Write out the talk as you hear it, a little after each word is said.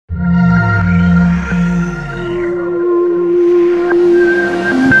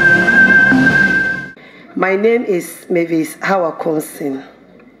My name is Mavis Hawa Koomson.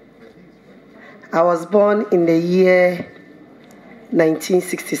 I was born in the year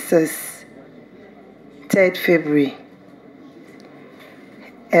 1966, 3rd February.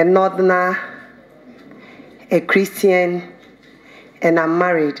 A Northerner, a Christian, and I'm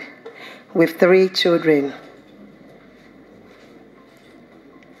married with 3 children.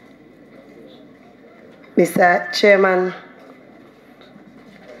 Mr. Chairman,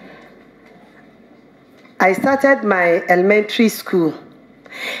 I started my elementary school.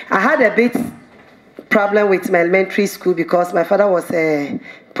 I had a bit problem with my elementary school because my father was a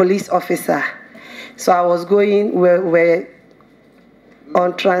police officer. So I was going where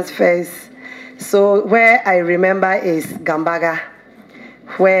on transfers. So where I remember is Gambaga,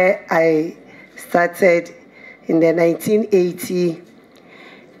 where I started in the 1980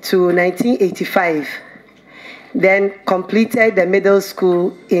 to 1985. Then completed the middle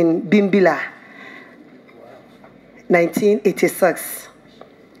school in Bimbila, 1986.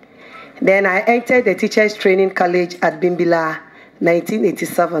 Then I entered the Teachers Training College at Bimbila,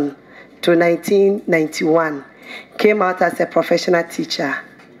 1987 to 1991. Came out as a professional teacher.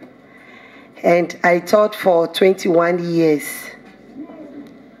 And I taught for 21 years.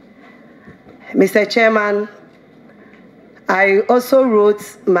 Mr. Chairman, I also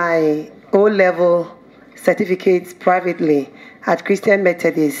wrote my O-level certificate privately at Christian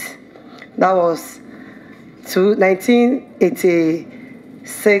Methodist. That was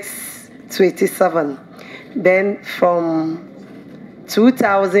 1986 to 87. Then from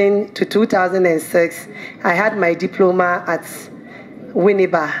 2000 to 2006, I had my diploma at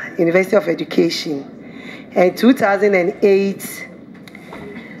Winneba, University of Education. And 2008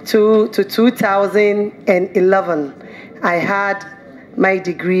 to 2011, I had my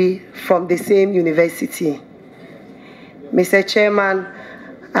degree from the same university. Mr. Chairman,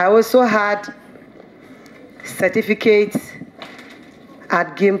 I also had certificates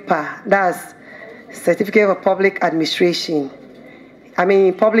at GIMPA, that's Certificate of Public Administration.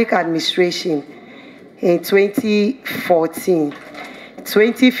 Public Administration in 2014.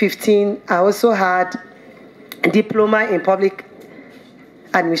 2015, I also had a diploma in Public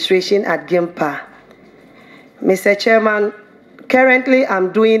Administration at GIMPA. Mr. Chairman, currently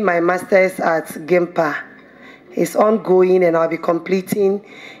I'm doing my master's at GIMPA. It's ongoing and I'll be completing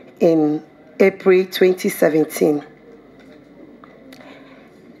in April 2017.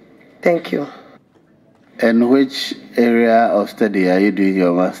 Thank you. And which area of study are you doing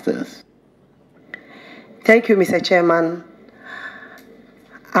your master's? Thank you, Mr. Chairman.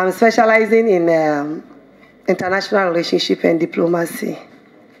 I'm specializing in international relationship and diplomacy.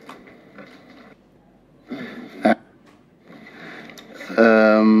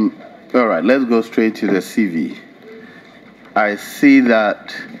 All right, let's go straight to the CV. I see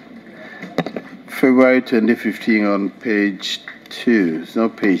that February 2015 on page 2, it's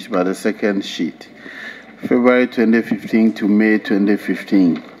not page, but the second sheet. February 2015 to May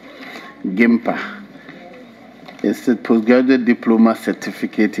 2015, GIMPA. It's a postgraduate diploma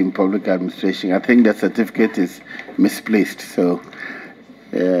certificate in public administration. I think the certificate is misplaced, so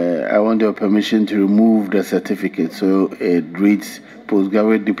I want your permission to remove the certificate so it reads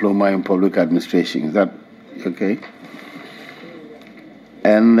postgraduate diploma in public administration. Is that okay?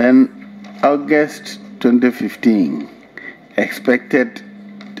 And then August 2015, expected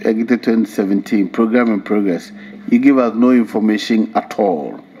exit 2017, program in progress. You give us no information at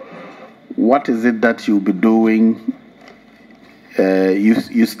all. What is it that you'll be doing?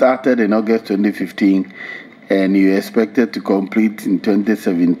 You started in August 2015 and you expected to complete in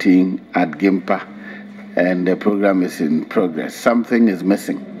 2017 at GIMPA, and the program is in progress. Something is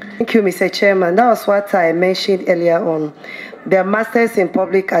missing. Thank you, Mr. Chairman. That was what I mentioned earlier on. The Masters in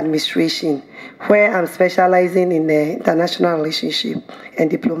Public Administration, where I'm specializing in the international relationship and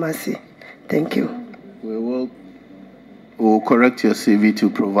diplomacy. Thank you. We'll correct your CV to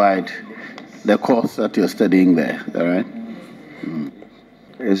provide the course that you're studying there, all right?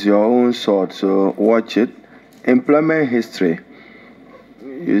 It's your own sort, so watch it. Employment history.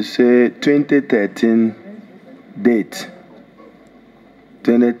 You say 2013 date.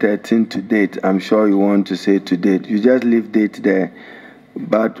 2013 to date. I'm sure you want to say to date. You just leave date there.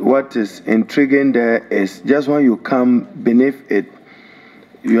 But what is intriguing there is just when you come beneath it,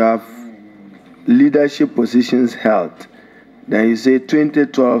 you have leadership positions held. Then you say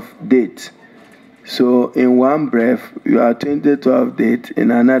 2012 date. So in one breath, you are 2012 date. In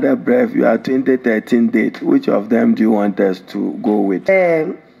another breath, you are 2013 date. Which of them do you want us to go with?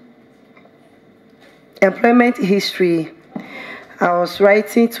 Employment history. I was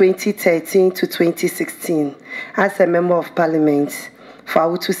writing 2013 to 2016 as a member of parliament for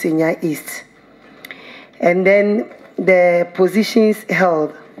Awutu Senior East. And then the positions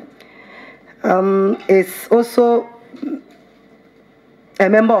held. Is also a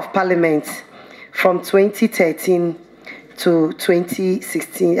member of parliament from 2013 to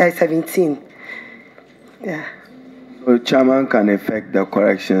 2017. Yeah. So chairman can effect the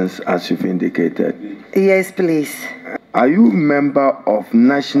corrections as you've indicated. Yes, please. Are you a member of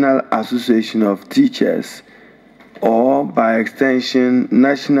National Association of Teachers, or by extension,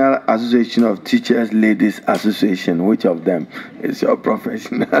 National Association of Teachers Ladies Association? Which of them is your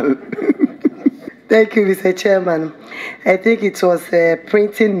professional? Thank you, Mr. Chairman. I think it was a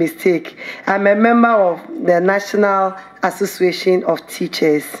printing mistake. I'm a member of the National Association of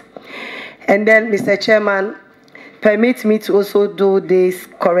Teachers. And then, Mr. Chairman, permit me to also do this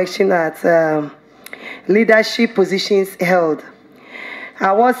correction at leadership positions held.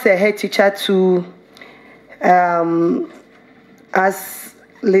 I was a head teacher to as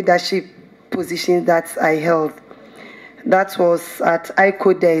leadership position that I held. That was at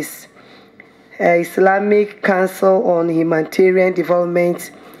ICODES, Islamic Council on Humanitarian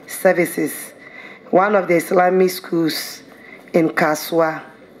Development Services, one of the Islamic schools in Kaswa.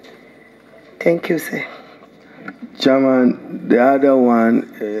 Thank you, sir. Chairman, the other one,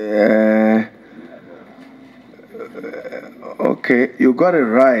 okay, you got it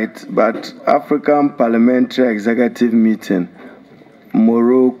right, but African Parliamentary Executive Meeting,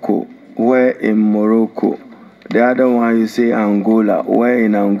 Morocco, where in Morocco? The other one you say Angola, where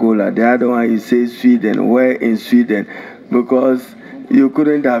in Angola? The other one you say Sweden, where in Sweden? Because you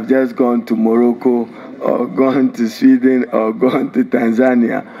couldn't have just gone to Morocco or gone to Sweden or gone to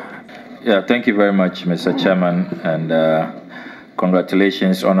Tanzania. Yeah, thank you very much, Mr. Chairman, and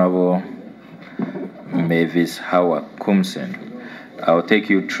congratulations, Honorable Mavis Hawa Koomson. I'll take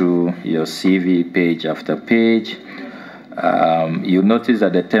you through your CV page after page. You notice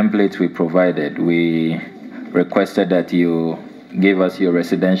that the template we provided, we requested that you give us your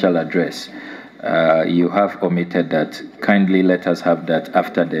residential address. You have omitted that. Kindly let us have that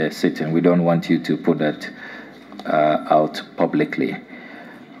after the sitting. We don't want you to put that out publicly.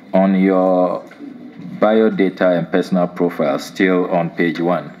 On your biodata and personal profile, still on page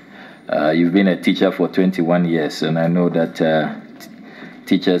 1, you've been a teacher for 21 years, and I know that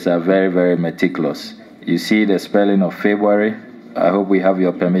teachers are very, very meticulous. You see the spelling of February? I hope we have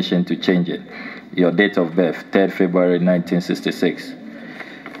your permission to change it. Your date of birth, 3rd February 1966.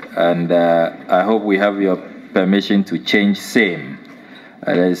 And I hope we have your permission to change same.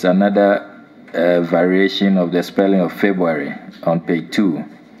 There is another variation of the spelling of February on page 2.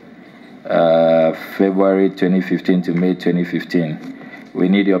 February 2015 to May 2015. We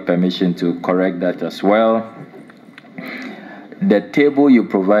need your permission to correct that as well. The table you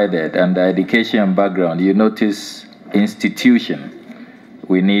provided and the education and background, you notice institution.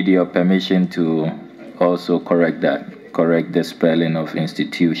 We need your permission to also correct that, correct the spelling of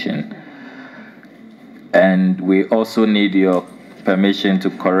institution. And we also need your permission to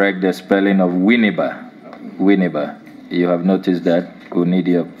correct the spelling of Winneba. Winneba. You have noticed that. We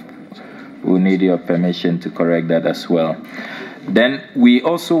need your permission to correct that as well. Then we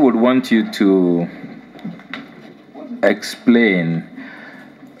also would want you to explain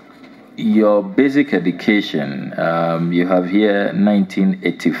your basic education. You have here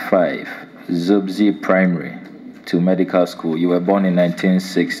 1985, Zubzi Primary to medical school. You were born in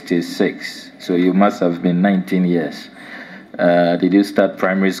 1966, so you must have been 19 years. Did you start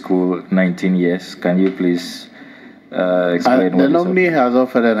primary school 19 years? Can you please explain? The nominee has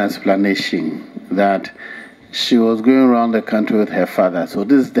offered an explanation that she was going around the country with her father, so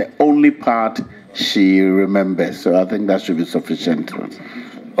this is the only part she remembers. So I think that should be sufficient.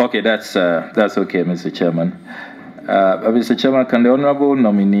 Okay, that's okay, Mr. Chairman. Mr. Chairman, can the honorable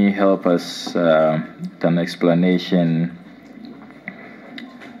nominee help us with an explanation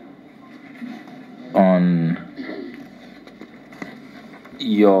on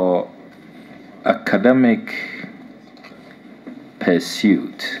your academic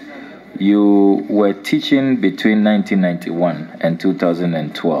pursuit? You were teaching between 1991 and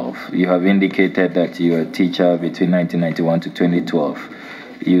 2012. You have indicated that you were a teacher between 1991 to 2012.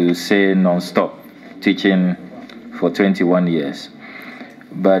 You say non-stop, teaching for 21 years.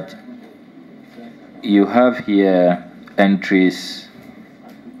 But you have here entries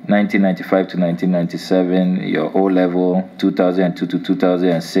 1995 to 1997, your O-level, 2002 to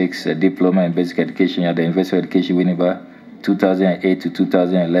 2006, a diploma in basic education at the University of Education, Winneba, 2008 to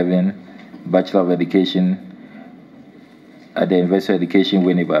 2011, Bachelor of Education at the University of Education,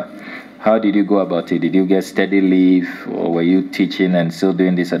 Winneba. How did you go about it? Did you get steady leave, or were you teaching and still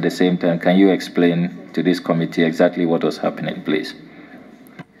doing this at the same time? Can you explain to this committee exactly what was happening, please?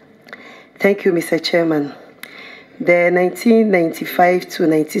 Thank you, Mr. Chairman. The 1995 to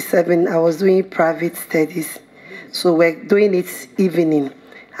 97, I was doing private studies. So we're doing it evening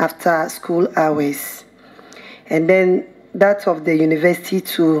after school hours. And then that of the university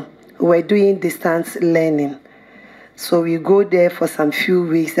too, we're doing distance learning. So we go there for some few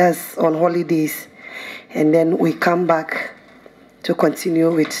weeks, that's on holidays. And then we come back to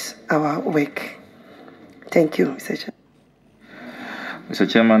continue with our work. Thank you, Mr. Chairman. Mr.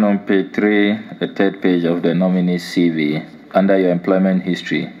 Chairman, on page 3, the third page of the nominee's CV, under your employment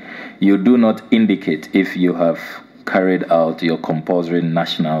history, you do not indicate if you have carried out your compulsory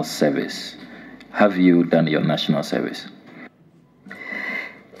national service. Have you done your national service?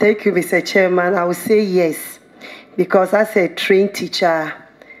 Thank you, Mr. Chairman. I would say yes, because as a trained teacher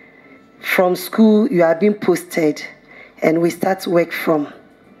from school, you are being posted, and we start work from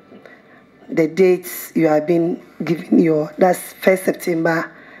the dates you have been given that's 1st September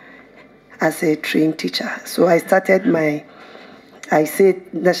as a trained teacher. So I started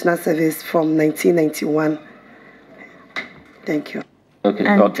national service from 1991. Thank you.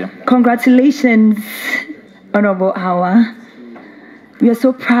 Okay. Congratulations, Honorable Hawa. We are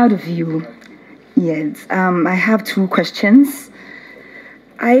so proud of you. Yes, I have 2 questions.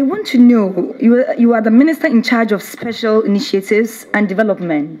 I want to know, you are the Minister in charge of Special Initiatives and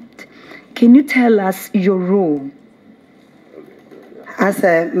Development. Can you tell us your role? As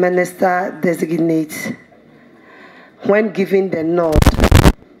a minister designate, when given the nod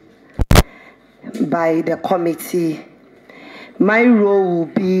by the committee, my role will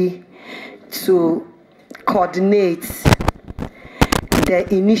be to coordinate the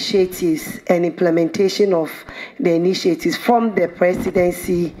initiatives and implementation of the initiatives from the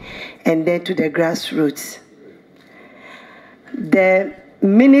presidency and then to the grassroots. The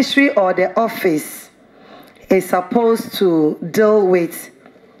ministry or the office is supposed to deal with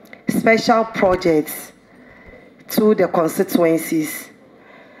special projects to the constituencies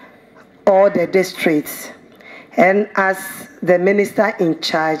or the districts. And as the minister in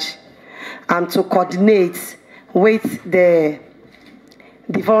charge, I'm to coordinate with the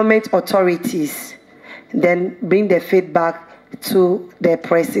development authorities, then bring the feedback to the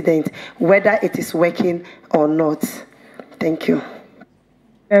president, whether it is working or not. Thank you.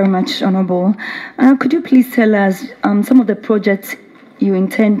 Very much, Honorable. Could you please tell us some of the projects you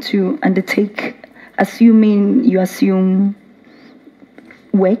intend to undertake, assuming you assume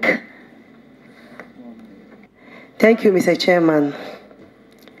work? Thank you, Mr. Chairman.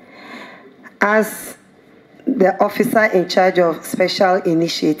 As the officer in charge of special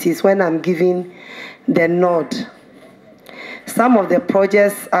initiatives, when I'm giving the nod, some of the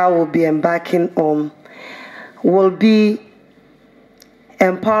projects I will be embarking on will be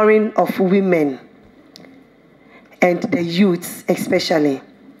empowering of women and the youths especially.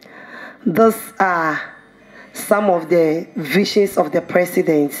 Those are some of the visions of the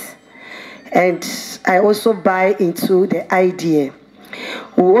president, and I also buy into the idea.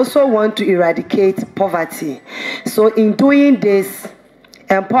 We also want to eradicate poverty. So in doing this,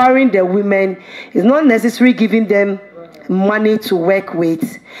 empowering the women is not necessarily giving them money to work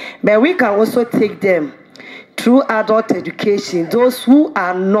with, but we can also take them through adult education, those who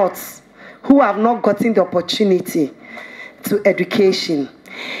have not gotten the opportunity to education,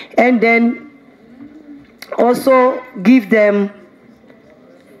 and then also give them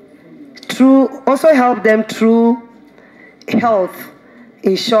help them through health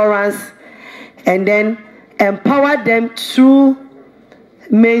insurance, and then empower them through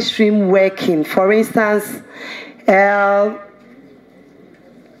mainstream working. For instance,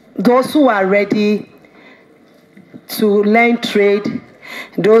 those who are ready to learn trade,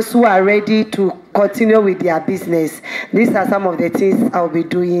 those who are ready to continue with their business. These are some of the things I'll be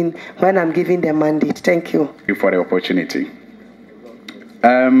doing when I'm giving the mandate. Thank you. Thank you for the opportunity.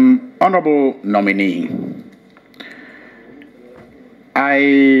 Honorable nominee,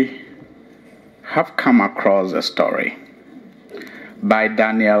 I have come across a story by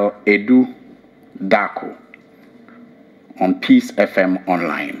Daniel Edu Daku on Peace FM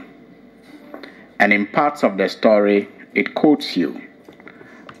Online. And in parts of the story, it quotes you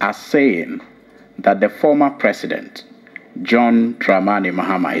as saying that the former president, John Dramani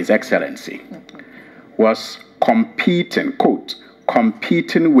Mahama, His Excellency, was competing, quote,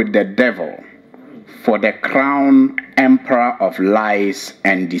 competing with the devil for the crown emperor of lies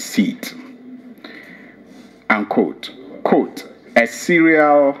and deceit, unquote, quote, a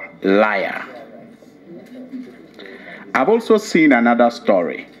serial liar. I've also seen another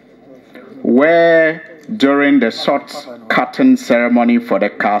story where during the short curtain ceremony for the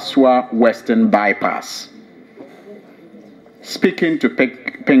Kasua Western Bypass, speaking to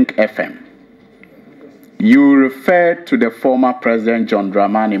Pink FM, You referred to the former President John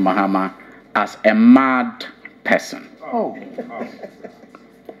Dramani Mahama as a mad person. Oh.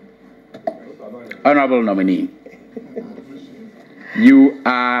 Honorable nominee, you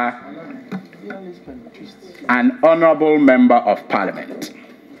are an honorable member of parliament,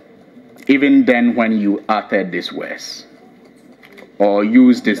 even then when you uttered these words or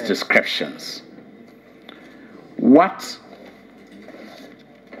used these descriptions. What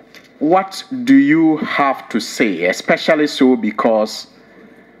do you have to say, especially so because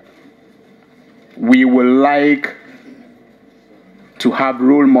we would like to have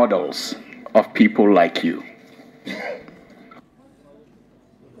role models of people like you?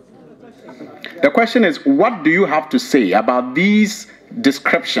 The question is, what do you have to say about these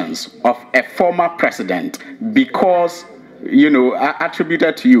descriptions of a former president because,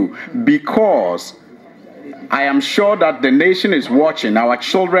 attributed to you? Because I am sure that the nation is watching, our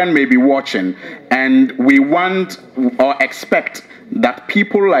children may be watching, and we want or expect that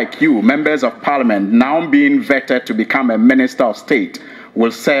people like you, members of parliament, now being vetted to become a minister of state,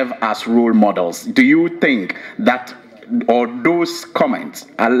 will serve as role models. Do you think that or those comments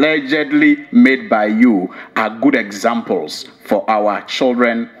allegedly made by you are good examples for our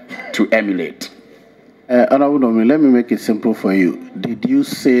children to emulate? Honorable Nominee, let me make it simple for you. Did you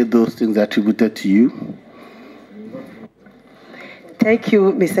say those things attributed to you? Thank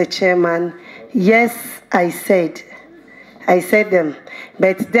you, Mr. Chairman. Yes, I said them,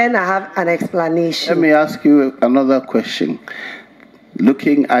 but then I have an explanation. Let me ask you another question.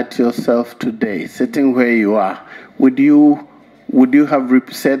 Looking at yourself today, sitting where you are, would you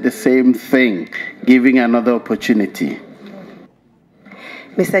have said the same thing, giving another opportunity?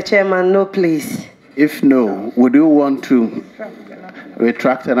 Mr. Chairman, no, please. If no, would you want to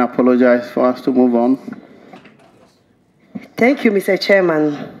retract and apologize for us to move on? Thank you, Mr.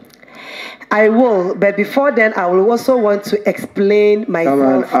 Chairman. I will, but before then, I will also want to explain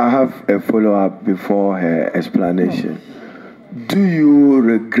myself. I have a follow-up before her explanation. Do you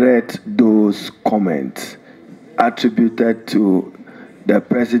regret those comments attributed to the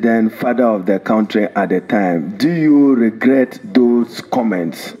president, father of the country at the time? Do you regret those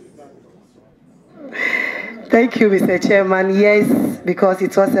comments? Thank you, Mr. Chairman. Yes, because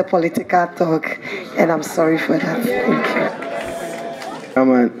it was a political talk, and I'm sorry for that. Thank you.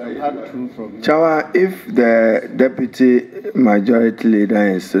 Chawa, if the deputy majority leader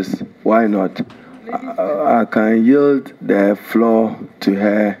insists, why not? I can yield the floor to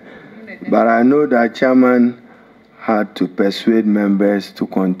her, but I know that chairman had to persuade members to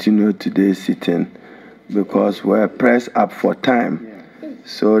continue today's sitting because we're pressed up for time.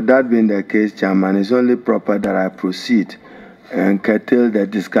 So that being the case, chairman, it's only proper that I proceed and curtail the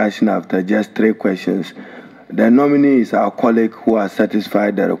discussion after just 3 questions. The nominee is our colleague who has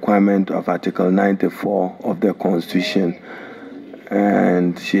satisfied the requirement of Article 94 of the Constitution,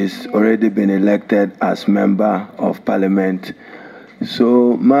 and she's already been elected as member of parliament.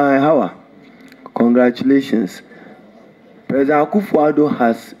 So, my Hawa, congratulations. President Akufo-Addo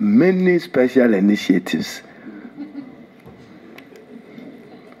has many special initiatives.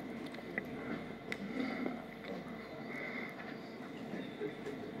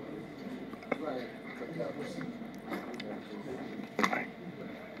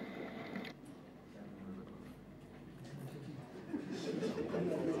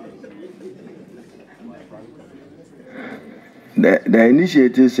 The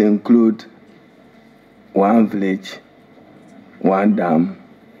initiatives include 1 village, 1 dam,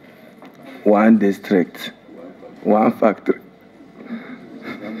 1 district, 1 factory,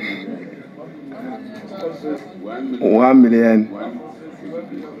 1 million.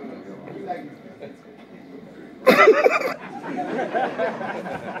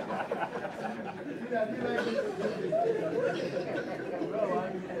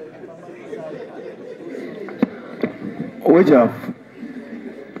 Which of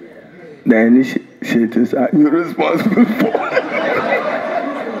the initiatives are you responsible for?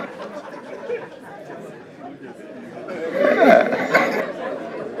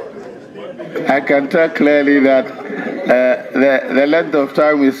 I can tell clearly that the length of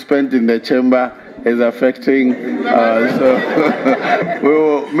time we spent in the chamber is affecting, so we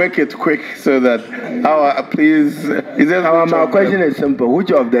will make it quick so that please. My question is simple.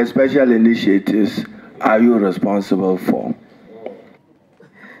 Which of the special initiatives are you responsible for?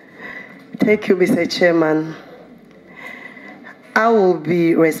 Thank you, Mr. Chairman. I will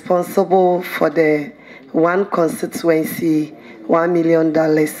be responsible for the 1 constituency, $1 million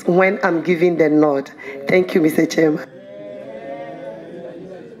when I'm giving the nod. Thank you, Mr. Chairman.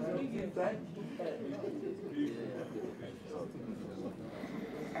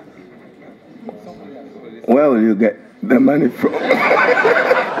 Where will you get the money from?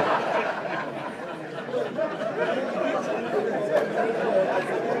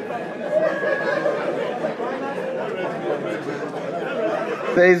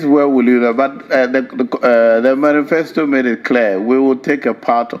 Says where will you know? But the manifesto made it clear. We will take a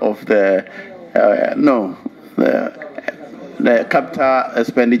part of the capital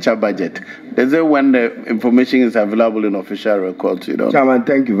expenditure budget. Is it when the information is available in official records? You know. Chairman,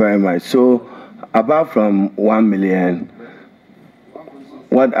 thank you very much. So, apart from 1 million,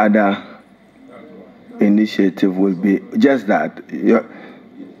 what other initiative will be? Just that your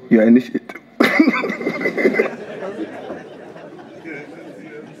initiative.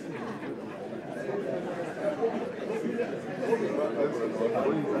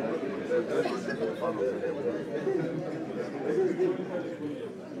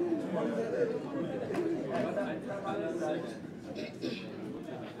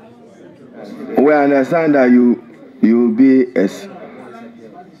 We understand that you will be a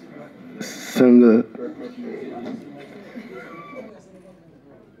single.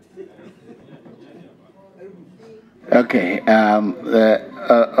 Okay. The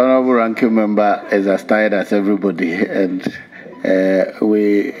honorable ranking member is as tired as everybody, and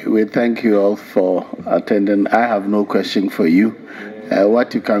we thank you all for attending. I have no question for you.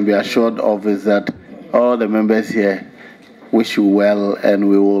 What you can be assured of is that all the members here wish you well, and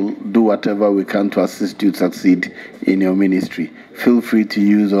we will do whatever we can to assist you succeed in your ministry. Feel free to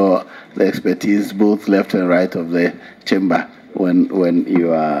use all the expertise, both left and right of the chamber, when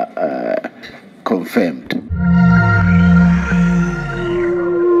you are confirmed.